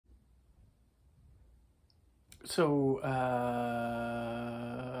So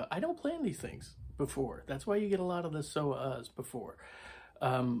I don't plan these things before. That's why you get a lot of the so-uhs before.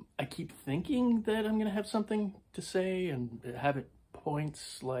 I keep thinking that I'm going to have something to say and have it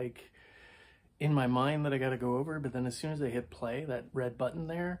points like in my mind that I got to go over, but then as soon as I hit play, that red button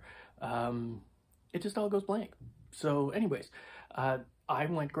there, it just all goes blank. So anyways, I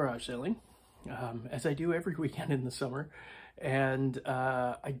went garage selling, as I do every weekend in the summer, and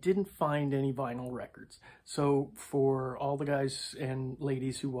I didn't find any vinyl records. So for all the guys and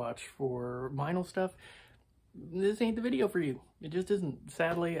ladies who watch for vinyl stuff, this ain't the video for you. It just isn't.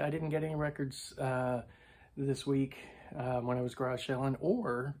 Sadly, I didn't get any records this week when I was garage selling,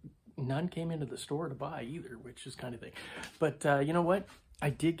 or none came into the store to buy either, which is kind of thing. But you know what? I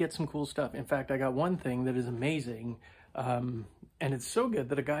did get some cool stuff. In fact, I got one thing that is amazing, and it's so good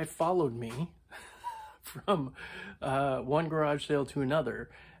that a guy followed me from one garage sale to another,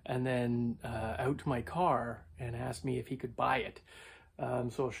 and then out to my car and asked me if he could buy it.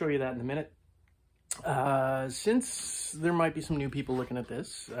 So I'll show you that in a minute. Since there might be some new people looking at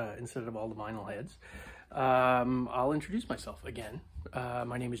this, instead of all the vinyl heads, I'll introduce myself again.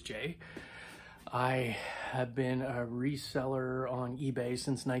 My name is Jay. I have been a reseller on eBay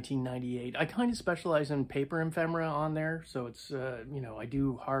since 1998. I kind of specialize in paper ephemera on there, so it's, you know, I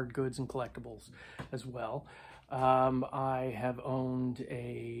do hard goods and collectibles as well. I have owned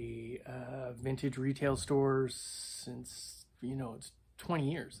a vintage retail store since, you know, it's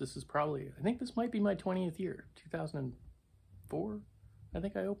 20 years. This is probably, I think this might be my 20th year, 2004. I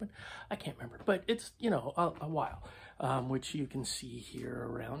think I opened. I can't remember, but it's, you know, a while, which you can see here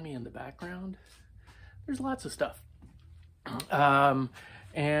around me in the background. There's lots of stuff.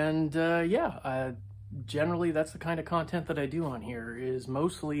 Generally that's the kind of content that I do on here, is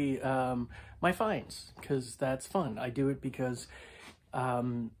mostly my finds, because that's fun. I do it because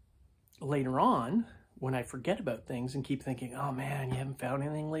later on, when I forget about things and keep thinking, oh man, you haven't found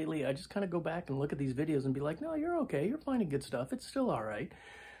anything lately, I just kind of go back and look at these videos and be like, no, you're okay. You're finding good stuff. It's still all right.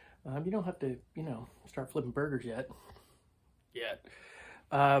 You don't have to, you know, start flipping burgers yet.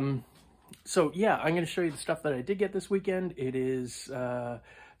 So yeah, I'm going to show you the stuff that I did get this weekend. It is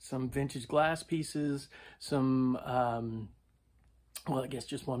some vintage glass pieces, some, well, I guess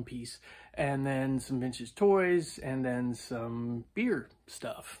just one piece, and then some vintage toys, and then some beer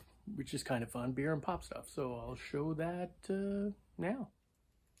stuff, which is kind of fun, beer and pop stuff. So I'll show that now.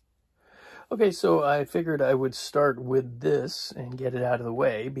 Okay, so I figured I would start with this and get it out of the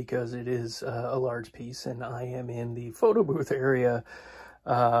way because it is a large piece, and I am in the photo booth area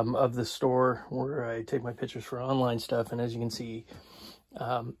of the store where I take my pictures for online stuff. And as you can see,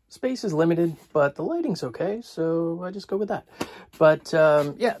 space is limited, but the lighting's okay, so I just go with that. But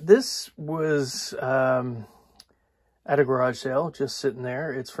yeah, this was at a garage sale, just sitting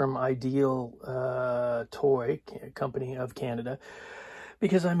there. It's from Ideal Toy Company of Canada,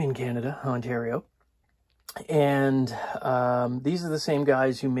 because I'm in Canada, Ontario. And these are the same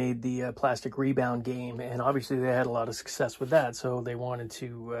guys who made the plastic rebound game, and obviously they had a lot of success with that, so they wanted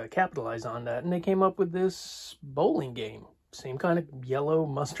to capitalize on that, and they came up with this bowling game. Same kind of yellow,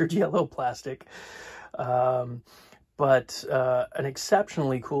 mustard yellow plastic, but an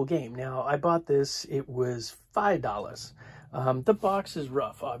exceptionally cool game. Now, I bought this, it was $5. The box is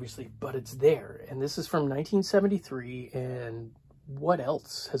rough, obviously, but it's there. And this is from 1973, and what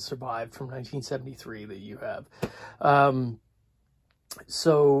else has survived from 1973 that you have?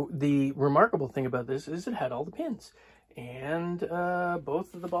 So the remarkable thing about this is it had all the pins. And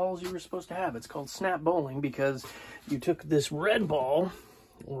both of the balls you were supposed to have. It's called Snap Bowling because you took this red ball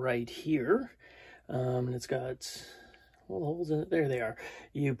right here, and it's got little holes in it. There they are.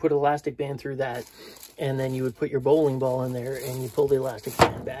 You put an elastic band through that, and then you would put your bowling ball in there, and you pull the elastic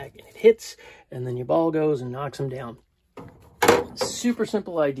band back, and it hits, and then your ball goes and knocks them down. Super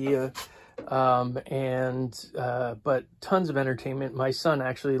simple idea. But tons of entertainment. My son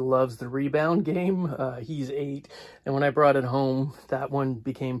actually loves the rebound game. He's 8, and when I brought it home, that one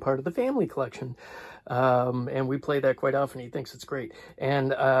became part of the family collection. And we play that quite often. He thinks it's great.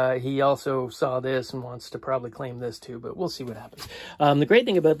 And he also saw this and wants to probably claim this too, but we'll see what happens. The great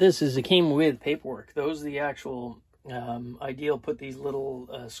thing about this is it came with paperwork. Those are the actual Ideal put these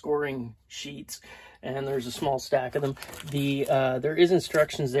little scoring sheets, and there's a small stack of them. There is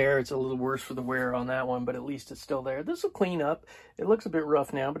instructions there. It's a little worse for the wear on that one, but at least it's still there. This will clean up. It looks a bit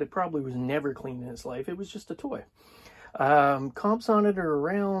rough now, but it probably was never clean in its life. It was just a toy. Comps on it are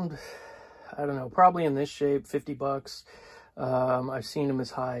around, I don't know, probably in this shape, 50 bucks. I've seen them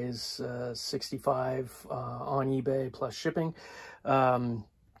as high as 65 on eBay plus shipping.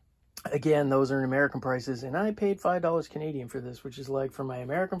 Again, those are in American prices, and I paid $5 Canadian for this, which is like, for my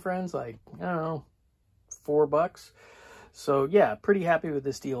American friends, like, I don't know, $4. So yeah, pretty happy with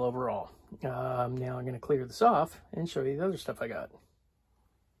this deal overall. Now I'm going to clear this off and show you the other stuff I got.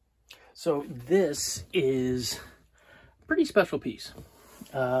 So this is a pretty special piece.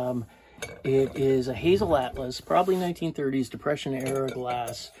 It is a Hazel Atlas, probably 1930s Depression era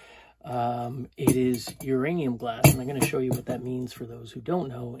glass. It is uranium glass, and I'm going to show you what that means for those who don't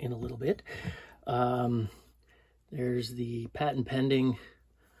know in a little bit. There's the patent pending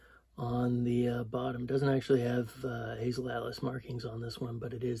on the bottom. Doesn't actually have Hazel Atlas markings on this one,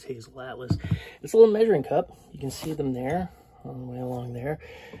 but it is Hazel Atlas. It's a little measuring cup. You can see them there, all the way along there.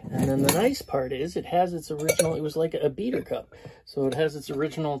 And then the nice part is it has its original, it was like a beater cup. So it has its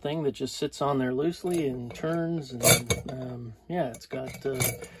original thing that just sits on there loosely and turns. And yeah, it's got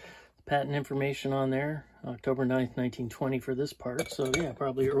patent information on there. October 9th, 1920 for this part. So yeah,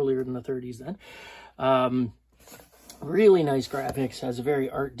 probably earlier than the 30s then. Really nice graphics, has a very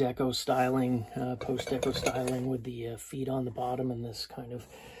Art Deco styling, post-Deco styling with the feet on the bottom and this kind of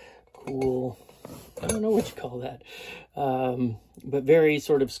cool, I don't know what you call that, but very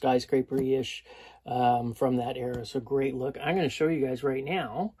sort of skyscraper-ish from that era. So great look. I'm going to show you guys right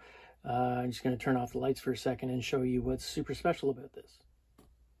now. I'm just going to turn off the lights for a second and show you what's super special about this.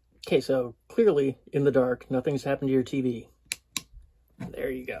 Okay, so clearly in the dark, nothing's happened to your TV.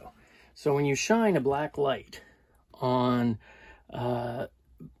 There you go. So when you shine a black light on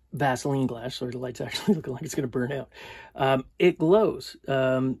Vaseline glass, so the light's actually looking like it's going to burn out. It glows.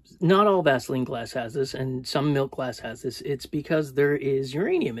 Not all Vaseline glass has this, and some milk glass has this. It's because there is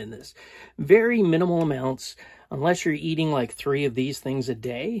uranium in this. Very minimal amounts. Unless you're eating like 3 of these things a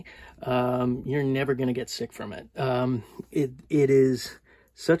day, you're never going to get sick from it. It is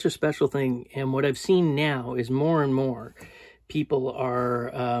such a special thing, and what I've seen now is more and more people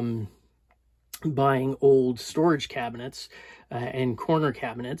are buying old storage cabinets and corner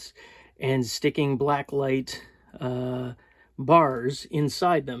cabinets and sticking black light bars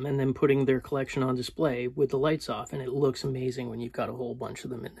inside them and then putting their collection on display with the lights off, and it looks amazing when you've got a whole bunch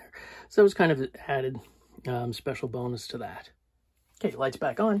of them in there. So it was kind of added special bonus to that. Okay, lights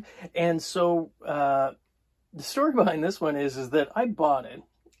back on. And so the story behind this one is that I bought it,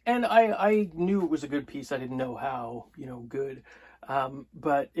 and I knew it was a good piece. I didn't know how, good.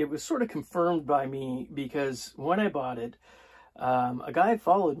 But it was sort of confirmed by me because when I bought it, a guy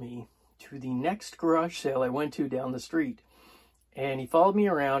followed me to the next garage sale I went to down the street. And he followed me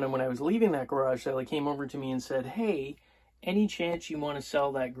around, and when I was leaving that garage sale, he came over to me and said, "Hey, any chance you want to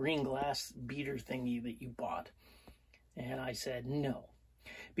sell that green glass beater thingy that you bought?" And I said, no.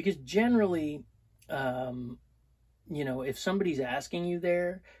 Because generally, if somebody's asking you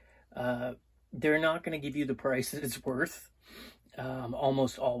there, they're not going to give you the price that it's worth.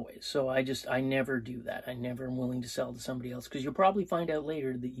 Almost always. So I never do that. I never am willing to sell to somebody else, because you'll probably find out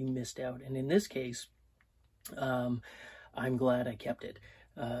later that you missed out. And in this case, I'm glad I kept it.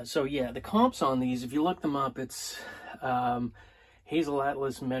 So yeah, the comps on these, if you look them up, it's Hazel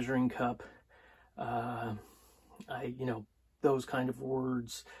Atlas measuring cup, those kind of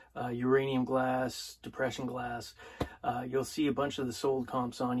words, uranium glass, depression glass. You'll see a bunch of the sold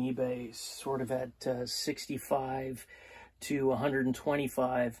comps on eBay sort of at 65 to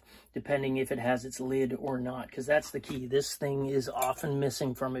 125, depending if it has its lid or not, because that's the key. This thing is often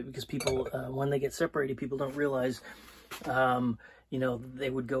missing from it because people, when they get separated, people don't realize, they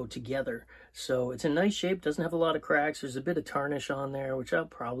would go together. So it's in nice shape, doesn't have a lot of cracks. There's a bit of tarnish on there, which I'll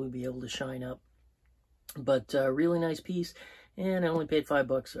probably be able to shine up. But really nice piece, and I only paid $5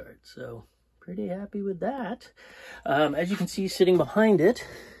 for it, so pretty happy with that. As you can see, sitting behind it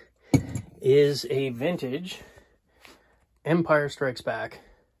is a vintage Empire Strikes Back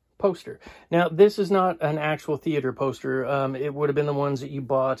poster. Now, this is not an actual theater poster. It would have been the ones that you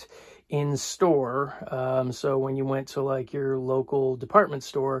bought in store. So when you went to like your local department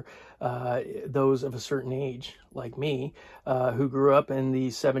store, those of a certain age, like me, who grew up in the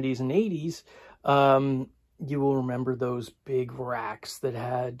 70s and 80s, you will remember those big racks that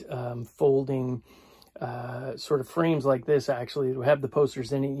had folding sort of frames like this. Actually, it would have the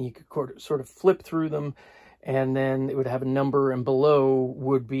posters in it, and you could sort of flip through them, and then it would have a number, and below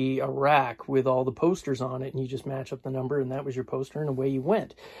would be a rack with all the posters on it, and you just match up the number, and that was your poster, and away you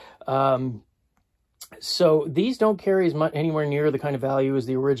went. So these don't carry as much, anywhere near the kind of value as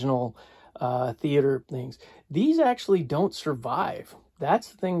the original theater things. These actually don't survive. That's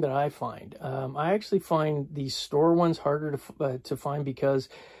the thing that I find. I actually find these store ones harder to find, because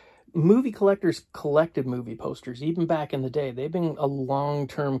movie collectors collected movie posters even back in the day. They've been a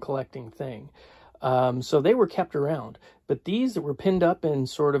long-term collecting thing. So they were kept around. But these that were pinned up in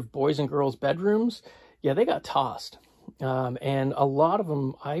sort of boys and girls bedrooms, yeah, they got tossed. And a lot of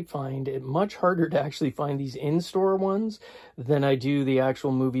them, I find it much harder to actually find these in-store ones than I do the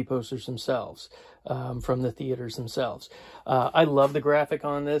actual movie posters themselves, from the theaters themselves. I love the graphic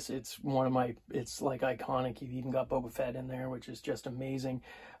on this. It's one of my, it's like iconic. You've even got Boba Fett in there, which is just amazing.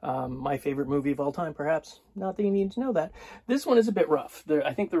 My favorite movie of all time, perhaps. Not that you need to know that. This one is a bit rough.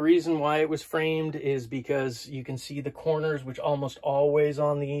 I think the reason why it was framed is because you can see the corners, which almost always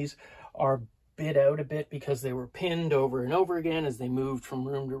on these are bit out a bit because they were pinned over and over again as they moved from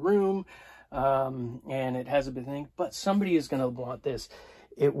room to room. And it has a bit of thing, but somebody is going to want this.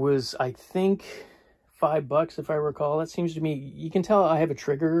 It was, I think, $5 if I recall. That seems to me, you can tell I have a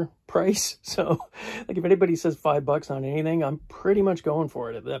trigger price. So like if anybody says $5 on anything, I'm pretty much going for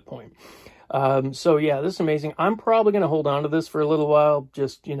it at that point. So yeah, this is amazing. I'm probably going to hold on to this for a little while.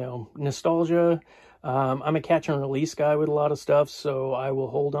 Just, you know, nostalgia. I'm a catch and release guy with a lot of stuff, so I will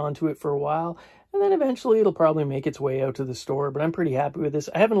hold on to it for a while. And then eventually it'll probably make its way out to the store, but I'm pretty happy with this.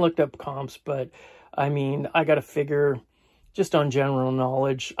 I haven't looked up comps, but I mean, I got to figure just on general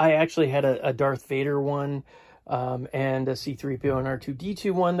knowledge. I actually had a Darth Vader one, and a C-3PO and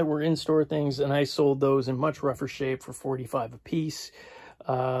R2-D2 one that were in-store things, and I sold those in much rougher shape for $45 a piece.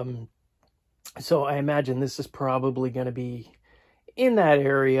 So I imagine this is probably going to be in that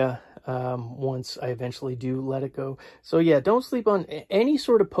area once I eventually do let it go. So yeah, don't sleep on any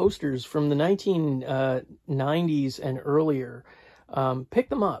sort of posters from the 1990s and earlier. Pick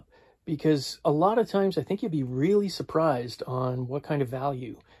them up, because a lot of times I think you'll be really surprised on what kind of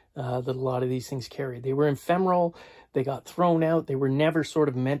value that a lot of these things carry. They were ephemeral, they got thrown out, they were never sort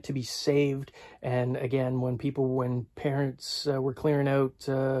of meant to be saved. And again, when parents were clearing out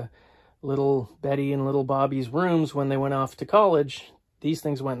little Betty and little Bobby's rooms when they went off to college, these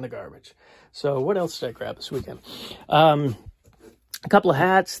things went in the garbage. So what else did I grab this weekend? A couple of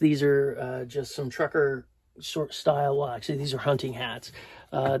hats. These are just some trucker sort style. Well, actually, these are hunting hats.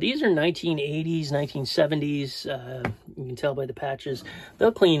 These are 1980s, 1970s. You can tell by the patches.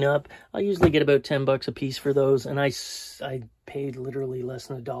 They'll clean up. I usually get about $10 a piece for those, and I paid literally less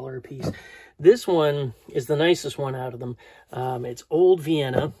than $1 a piece. This one is the nicest one out of them. It's Old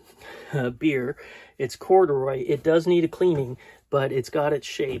Vienna beer. It's corduroy. It does need a cleaning, but it's got its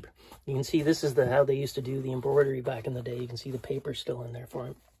shape. You can see this is how they used to do the embroidery back in the day. You can see the paper still in there for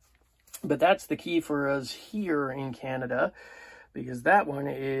it. But that's the key for us here in Canada, because that one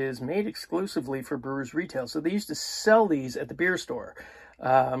is made exclusively for Brewers Retail. So they used to sell these at the beer store.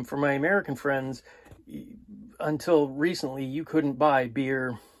 For my American friends, until recently, you couldn't buy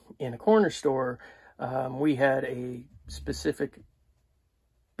beer in a corner store. We had a specific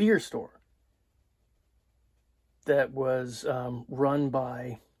beer store that was run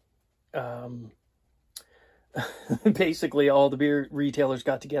by basically all the beer retailers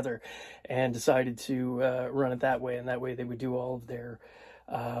got together and decided to run it that way, and that way they would do all of their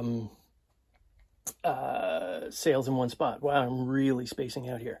sales in one spot. Wow, I'm really spacing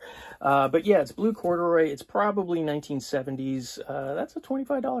out here. But yeah, it's blue corduroy. It's probably 1970s. That's a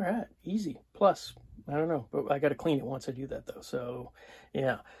 $25 hat, easy. Plus, I don't know, but I got to clean it once I do that though. So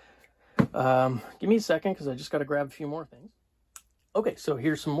yeah, give me a second because I just got to grab a few more things. Okay, so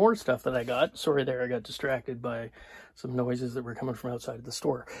here's some more stuff that I got. Sorry there, I got distracted by some noises that were coming from outside of the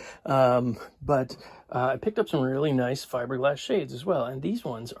store. But I picked up some really nice fiberglass shades as well. And these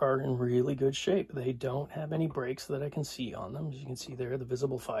ones are in really good shape. They don't have any breaks that I can see on them. As you can see there, the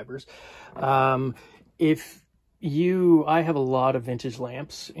visible fibers. I have a lot of vintage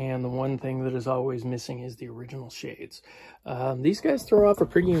lamps, and the one thing that is always missing is the original shades. These guys throw off a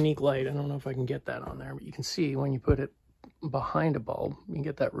pretty unique light. I don't know if I can get that on there, but you can see when you put it behind a bulb, you can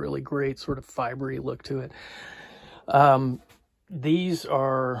get that really great sort of fibery look to it. These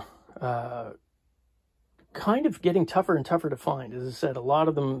are kind of getting tougher and tougher to find. As I said, a lot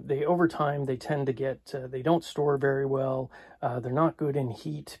of them, over time, they tend to get, they don't store very well. They're not good in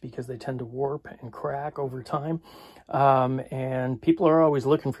heat because they tend to warp and crack over time. And people are always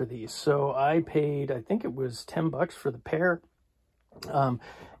looking for these. So I paid, I think it was $10 for the pair.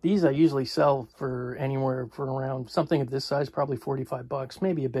 These I usually sell for anywhere for around something of this size, probably $45,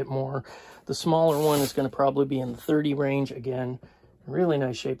 maybe a bit more. The smaller one is going to probably be in the 30 range. Again, really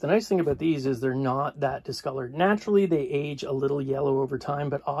nice shape. The nice thing about these is they're not that discolored. Naturally, they age a little yellow over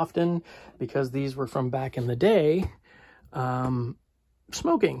time, but often, because these were from back in the day,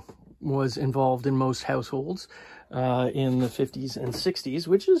 smoking was involved in most households in the 50s and 60s,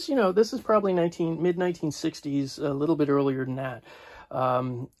 which is, you know, this is probably mid-1960s, a little bit earlier than that.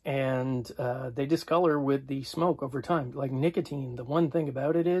 They discolor with the smoke over time. Like nicotine, the one thing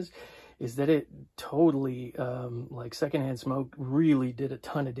about it is is that it totally, like secondhand smoke really did a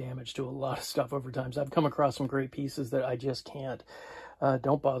ton of damage to a lot of stuff over time. So I've come across some great pieces that I just can't,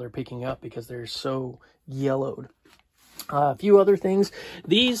 don't bother picking up because they're so yellowed. A few other things.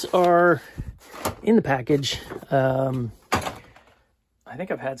 These are in the package. I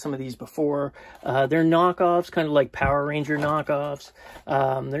think I've had some of these before. They're knockoffs, kind of like Power Ranger knockoffs.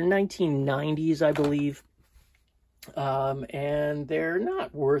 They're 1990s, I believe. And they're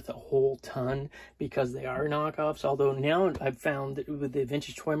not worth a whole ton because they are knockoffs. Although now I've found that with the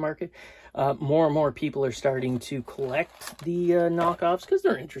vintage toy market, more and more people are starting to collect the knockoffs because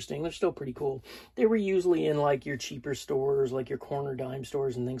they're interesting. They're still pretty cool. They were usually in like your cheaper stores, like your corner dime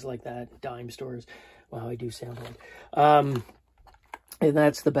stores and things like that. Dime stores. Wow, I do sound old. And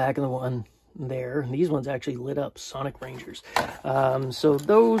that's the back of the one there. These ones actually lit up, Sonic Rangers. So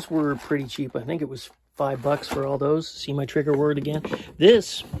those were pretty cheap. I think it was $5 for all those. See my trigger word again.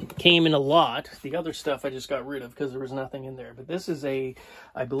 This came in a lot. The other stuff I just got rid of because there was nothing in there. But this is a,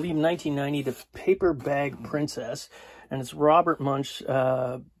 I believe, 1990, the Paper Bag Princess. And it's Robert Munch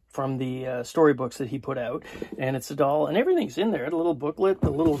from the storybooks that he put out. And it's a doll, and everything's in there. The little booklet, the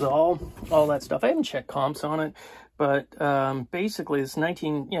little doll, all that stuff. I haven't checked comps on it. But basically, it's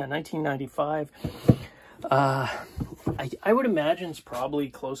 1995. I would imagine it's probably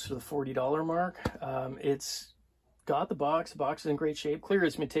close to the $40 mark. It's got the box. The box is in great shape. Clear,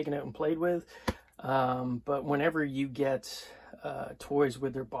 it's been taken out and played with. But whenever you get toys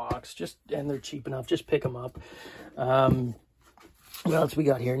with their box, and they're cheap enough, just pick them up. What else we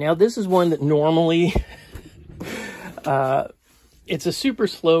got here? Now, this is one that normally, it's a super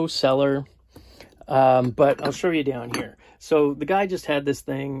slow seller. But I'll show you down here. So the guy just had this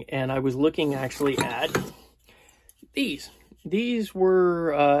thing, and I was looking actually at these. These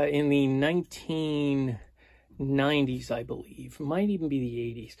were in the 1990s, I believe. Might even be the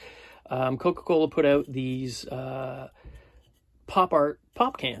 80s. Coca-Cola put out these pop art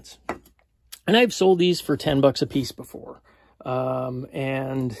pop cans. And I've sold these for $10 a piece before.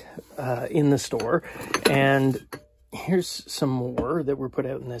 In the store. And here's some more that were put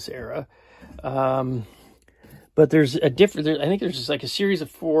out in this era. But there's a different, I think there's just like a series of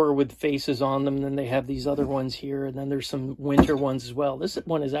 4 with faces on them. And then they have these other ones here. And then there's some winter ones as well. This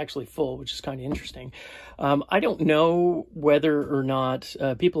one is actually full, which is kind of interesting. I don't know whether or not,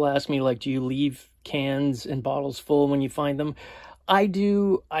 people ask me, like, do you leave cans and bottles full when you find them? I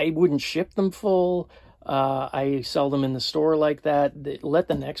do. I wouldn't ship them full. I sell them in the store like that. Let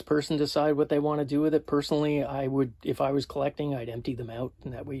the next person decide what they want to do with it. Personally, I would, if I was collecting, I'd empty them out,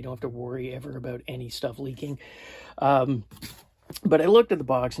 and that way you don't have to worry ever about any stuff leaking. But I looked at the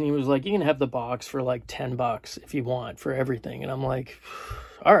box, and he was like, you can have the box for like $10 if you want for everything. And I'm like,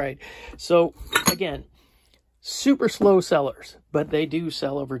 all right. So again, super slow sellers, but they do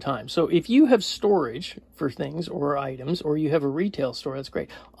sell over time. So if you have storage for things or items, or you have a retail store, that's great.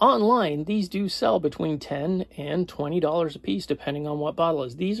 Online, these do sell between $10 and $20 a piece, depending on what bottle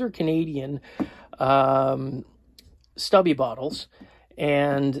is. These are Canadian stubby bottles,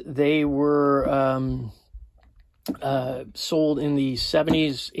 and they were sold in the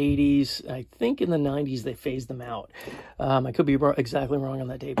 70s, 80s. I think in the 90s they phased them out. I could be exactly wrong on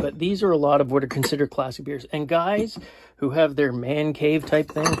that date, but these are a lot of what are considered classic beers. And guys who have their man cave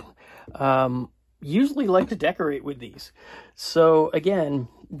type thing usually like to decorate with these. So again,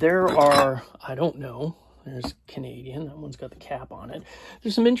 there are, I don't know, there's Canadian, that one's got the cap on it.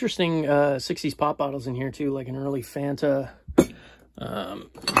 There's some interesting 60s pop bottles in here too, like an early Fanta.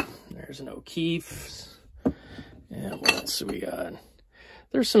 There's an O'Keefe's. And what else do we got?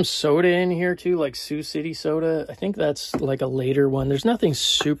 There's some soda in here too, like Sioux City soda. I think that's like a later one. There's nothing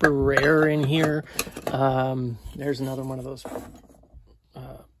super rare in here. There's another one of those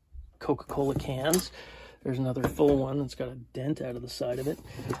Coca-Cola cans. There's another full one that's got a dent out of the side of it.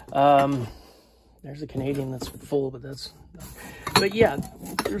 There's a Canadian that's full, but yeah,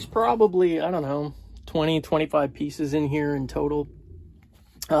 there's probably, I don't know, 20, 25 pieces in here in total,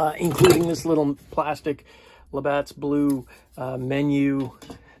 including this little plastic Labatt's Blue menu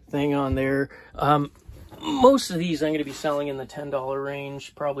thing on there. Most of these I'm going to be selling in the $10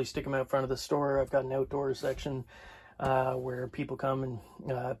 range. Probably stick them out front of the store. I've got an outdoor section where people come and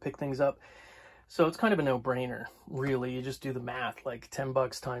pick things up. So it's kind of a no-brainer, really. You just do the math, like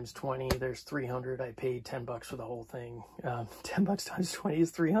 $10 times 20, there's 300. I paid $10 for the whole thing. $10 times 20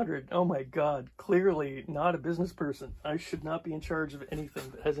 is 300. Oh my God, clearly not a business person. I should not be in charge of anything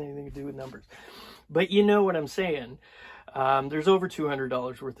that has anything to do with numbers. But you know what I'm saying. There's over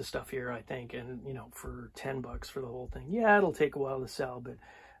 $200 worth of stuff here, I think. And, you know, for $10 for the whole thing. Yeah, it'll take a while to sell, but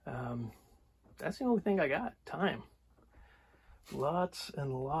that's the only thing I got. Time. Lots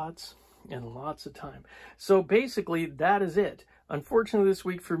and lots and lots of time. So basically, that is it. Unfortunately, this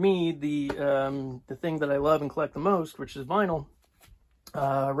week for me, the thing that I love and collect the most, which is vinyl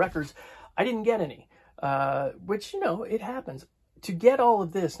records, I didn't get any, which, you know, it happens. To get all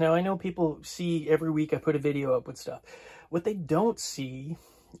of this, now I know people see every week I put a video up with stuff. What they don't see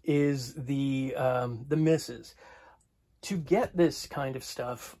is the misses. To get this kind of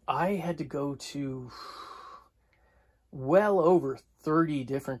stuff, I had to go to well over 30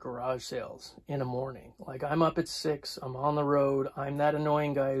 different garage sales in a morning. Like, I'm up at 6, I'm on the road, I'm that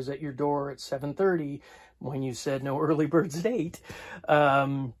annoying guy who's at your door at 7:30 when you said no early birds at 8.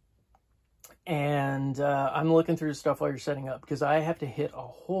 I'm looking through stuff while you're setting up, because I have to hit a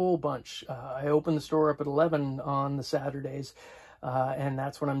whole bunch. I open the store up at 11 on the Saturdays, and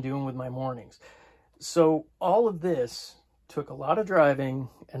that's what I'm doing with my mornings. So all of this took a lot of driving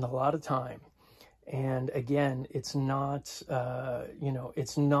and a lot of time. And again, it's not, you know,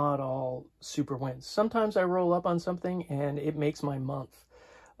 it's not all super wins. Sometimes I roll up on something and it makes my month.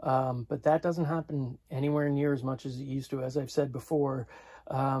 But that doesn't happen anywhere near as much as it used to. As I've said before,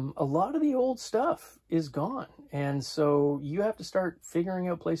 a lot of the old stuff is gone. And so you have to start figuring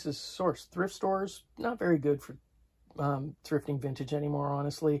out places to source. Thrift stores, not very good for thrifting vintage anymore,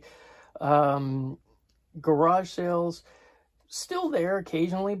 honestly. Garage sales, still there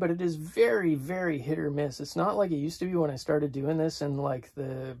occasionally, but it is very, very hit or miss. It's not like it used to be when I started doing this in like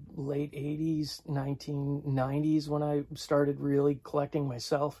the late 80s, 1990s, when I started really collecting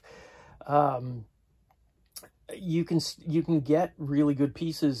myself. You can get really good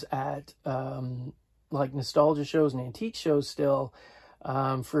pieces at like nostalgia shows and antique shows still,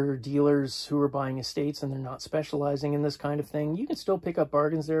 for dealers who are buying estates and they're not specializing in this kind of thing. You can still pick up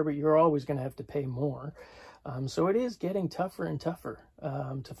bargains there, but you're always going to have to pay more. So it is getting tougher and tougher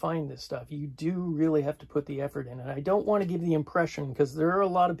to find this stuff. You do really have to put the effort in. And I don't want to give the impression, because there are a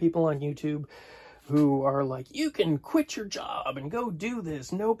lot of people on YouTube who are like, you can quit your job and go do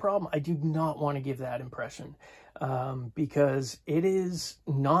this, no problem. I do not want to give that impression, because it is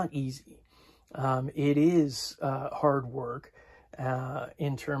not easy. It is hard work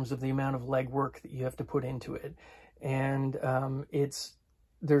in terms of the amount of legwork that you have to put into it. And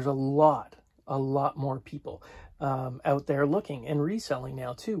there's a lot more people out there looking and reselling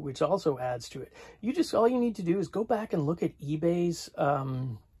now too, which also adds to it. All you need to do is go back and look at eBay's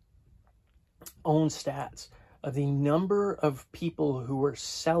own stats of the number of people who are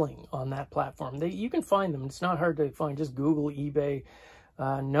selling on that platform. You can find them. It's not hard to find. Just Google eBay,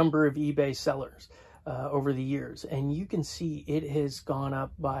 number of eBay sellers over the years, and you can see it has gone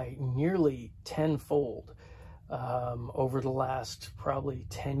up by nearly tenfold over the last probably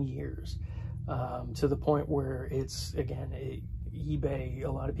 10 years. To the point where it's, again, eBay,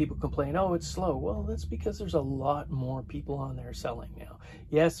 a lot of people complain, oh, it's slow. Well, that's because there's a lot more people on there selling now.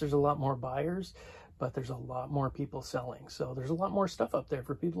 Yes, there's a lot more buyers, but there's a lot more people selling. So there's a lot more stuff up there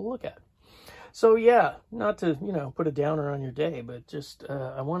for people to look at. So yeah, not to, you know, put a downer on your day, but just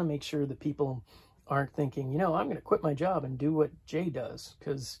I want to make sure that people aren't thinking, you know, I'm going to quit my job and do what Jay does,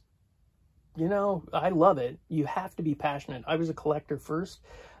 because, you know, I love it. You have to be passionate. I was a collector first.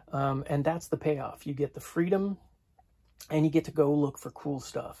 And that's the payoff. You get the freedom and you get to go look for cool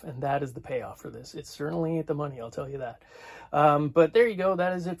stuff. And that is the payoff for this. It certainly ain't the money, I'll tell you that. But there you go.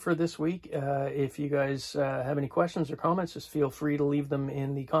 That is it for this week. If you guys have any questions or comments, just feel free to leave them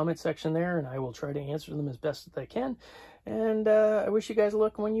in the comment section there, and I will try to answer them as best as I can. And I wish you guys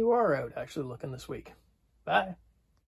luck when you are out actually looking this week. Bye.